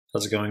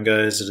How's it going,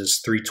 guys? It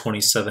is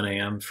 3:27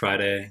 a.m.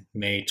 Friday,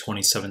 May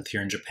 27th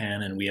here in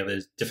Japan, and we have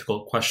a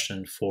difficult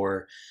question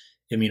for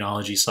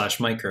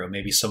immunology/micro.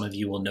 Maybe some of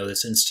you will know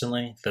this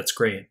instantly. That's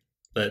great.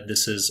 But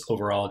this is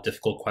overall a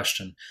difficult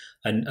question.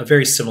 And a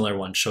very similar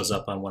one shows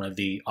up on one of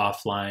the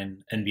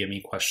offline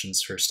nbme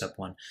questions for step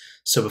one.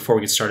 So before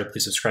we get started,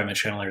 please subscribe to my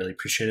channel. I really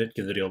appreciate it.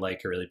 Give the video a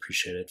like. I really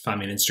appreciate it. Find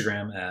me on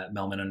Instagram at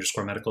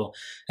mehlman_medical,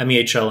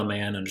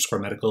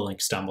 mehlman_medical.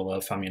 Links down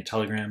below. Find me on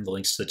Telegram. The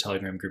links to the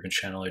Telegram group and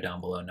channel are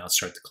down below. Now let's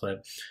start the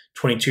clip.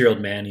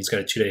 22-year-old man. He's got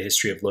a 2-day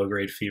history of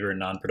low-grade fever and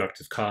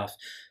non-productive cough.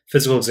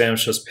 Physical exam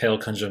shows pale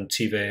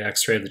conjunctiva.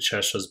 X-ray of the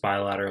chest shows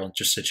bilateral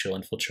interstitial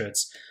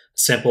infiltrates. A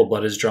sample of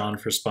blood is drawn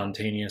for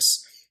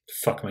spontaneous.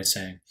 Fuck am I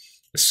saying?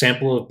 A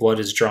sample of blood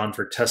is drawn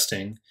for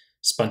testing.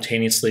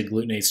 Spontaneously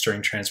agglutinates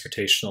during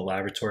transportation to the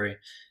laboratory.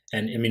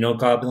 And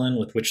immunoglobulin,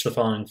 with which the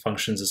following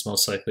functions is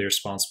most likely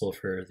responsible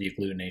for the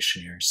agglutination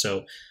here.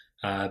 So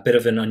a bit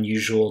of an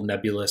unusual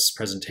nebulous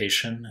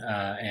presentation,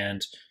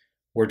 and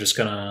we're just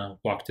gonna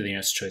walk through the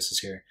answer choices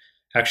here.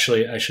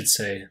 Actually, I should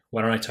say,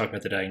 why don't I talk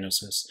about the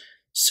diagnosis?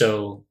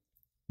 So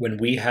when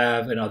we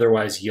have an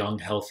otherwise young,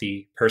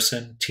 healthy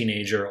person,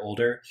 teenager or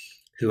older,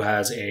 who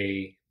has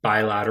a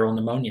bilateral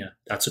pneumonia,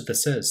 that's what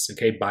this is,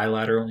 okay?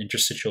 Bilateral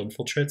interstitial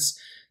infiltrates.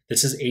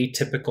 This is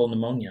atypical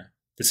pneumonia.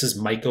 This is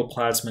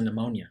mycoplasma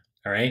pneumonia,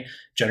 all right?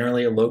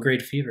 Generally a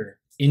low-grade fever.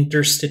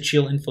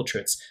 Interstitial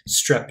infiltrates.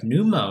 Strep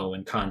pneumo,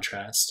 in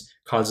contrast,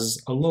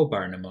 causes a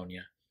lobar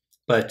pneumonia.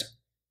 But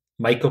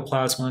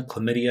mycoplasma,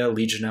 chlamydia,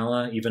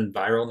 legionella, even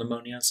viral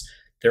pneumonias,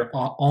 they're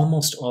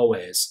almost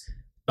always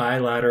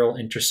bilateral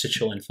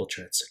interstitial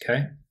infiltrates,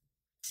 okay?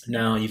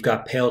 Now you've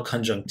got pale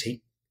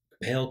conjunctiva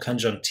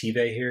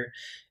here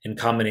in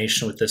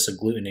combination with this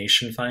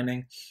agglutination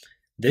finding.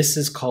 This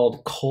is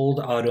called cold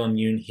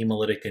autoimmune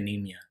hemolytic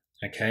anemia,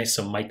 okay?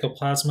 So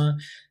mycoplasma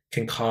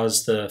can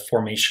cause the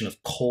formation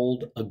of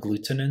cold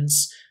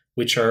agglutinins,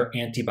 which are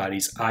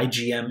antibodies,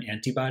 IgM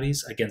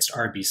antibodies against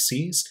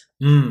RBCs.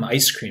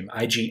 Ice cream,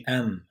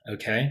 IgM,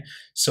 okay?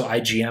 So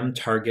IgM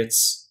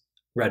targets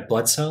red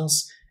blood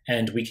cells,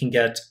 and we can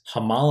get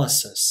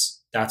hemolysis.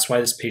 That's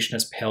why this patient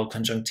has pale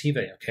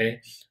conjunctiva,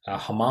 okay?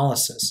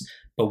 Hemolysis.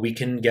 But we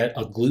can get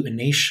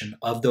agglutination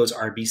of those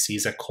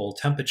RBCs at cold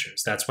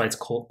temperatures. That's why it's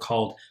called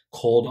cold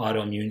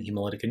autoimmune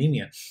hemolytic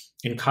anemia.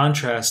 In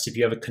contrast, if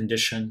you have a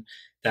condition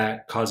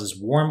that causes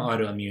warm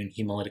autoimmune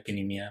hemolytic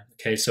anemia,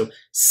 okay, so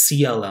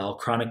CLL,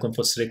 chronic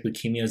lymphocytic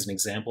leukemia is an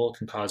example,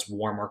 can cause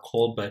warm or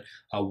cold, but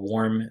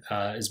warm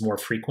is more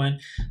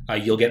frequent.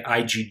 You'll get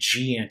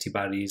IgG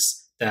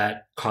antibodies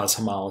that cause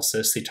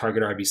hemolysis. They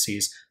target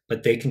RBCs,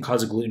 but they can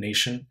cause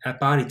agglutination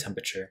at body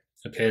temperature.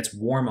 Okay, it's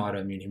warm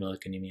autoimmune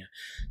hemolytic anemia.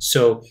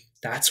 So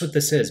that's what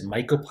this is,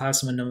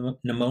 mycoplasma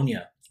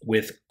pneumonia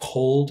with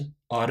cold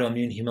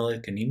autoimmune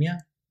hemolytic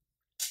anemia.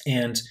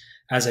 And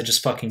as I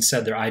just fucking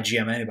said, they're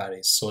IgM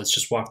antibodies. So let's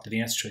just walk through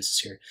the answer choices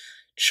here.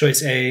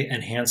 Choice A,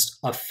 enhanced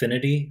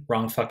affinity.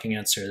 Wrong fucking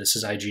answer. This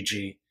is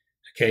IgG.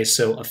 Okay,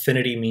 so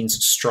affinity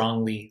means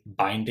strongly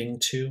binding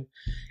to,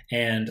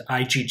 and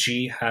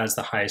IgG has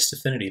the highest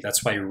affinity.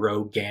 That's why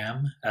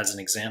RhoGAM, as an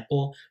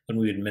example, when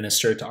we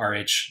administer it to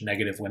Rh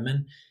negative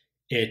women,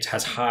 it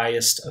has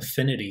highest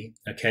affinity,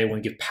 okay? When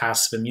we give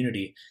passive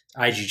immunity,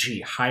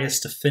 IgG,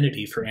 highest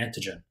affinity for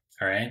antigen,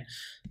 all right?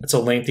 That's a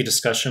lengthy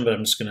discussion, but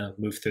I'm just gonna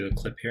move through the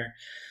clip here.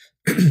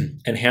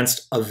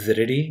 Enhanced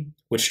avidity,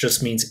 which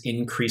just means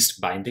increased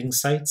binding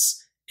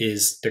sites,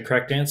 is the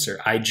correct answer,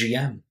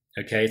 IgM.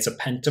 Okay, it's a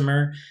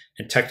pentamer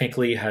and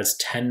technically has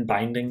 10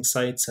 binding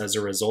sites as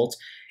a result.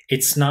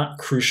 It's not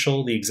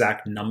crucial, the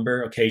exact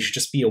number. Okay, you should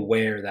just be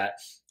aware that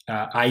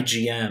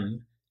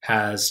IgM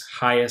has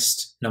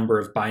highest number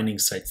of binding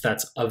sites.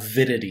 That's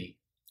avidity,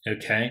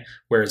 okay?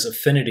 Whereas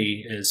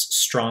affinity is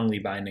strongly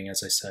binding,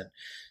 as I said.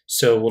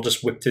 So we'll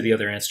just whip through the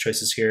other answer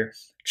choices here.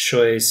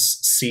 Choice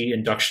C,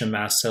 induction of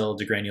mast cell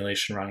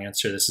degranulation, wrong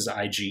answer. This is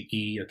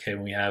IgE, okay?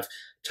 When we have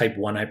type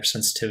 1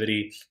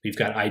 hypersensitivity, we've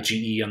got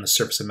IgE on the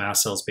surface of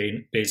mast cells,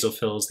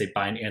 basophils, they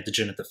bind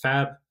antigen at the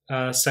Fab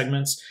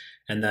segments,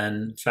 and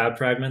then Fab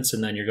fragments,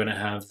 and then you're gonna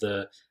have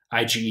the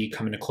IgE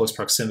come into close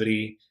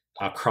proximity,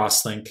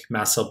 cross-link,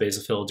 mast cell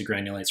basophil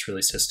degranulates,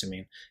 release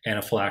histamine,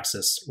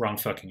 anaphylaxis, wrong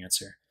fucking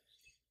answer.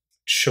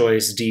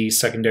 Choice D,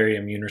 secondary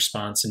immune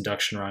response,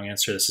 induction, wrong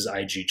answer. This is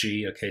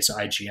IgG, okay, so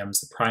IgM is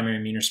the primary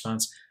immune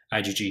response,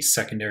 IgG,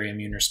 secondary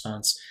immune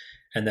response.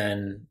 And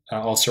then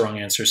also wrong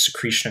answer,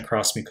 secretion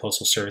across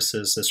mucosal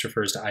surfaces. This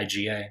refers to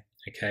IgA,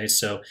 okay?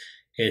 So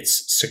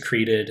it's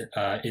secreted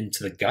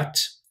into the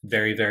gut,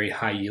 very, very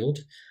high yield.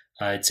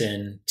 It's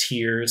in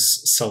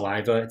tears,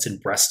 saliva, it's in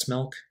breast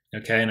milk,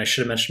 okay? And I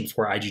should have mentioned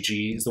before,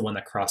 IgG is the one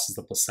that crosses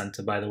the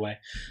placenta, by the way.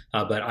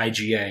 But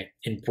IgA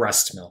in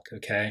breast milk,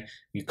 okay?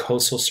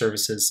 Mucosal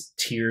surfaces,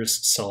 tears,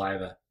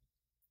 saliva.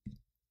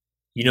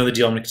 You know the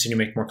deal. I'm gonna continue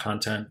to make more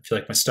content. If you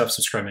like my stuff,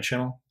 subscribe to my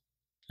channel.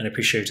 And I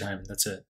appreciate your time. That's it.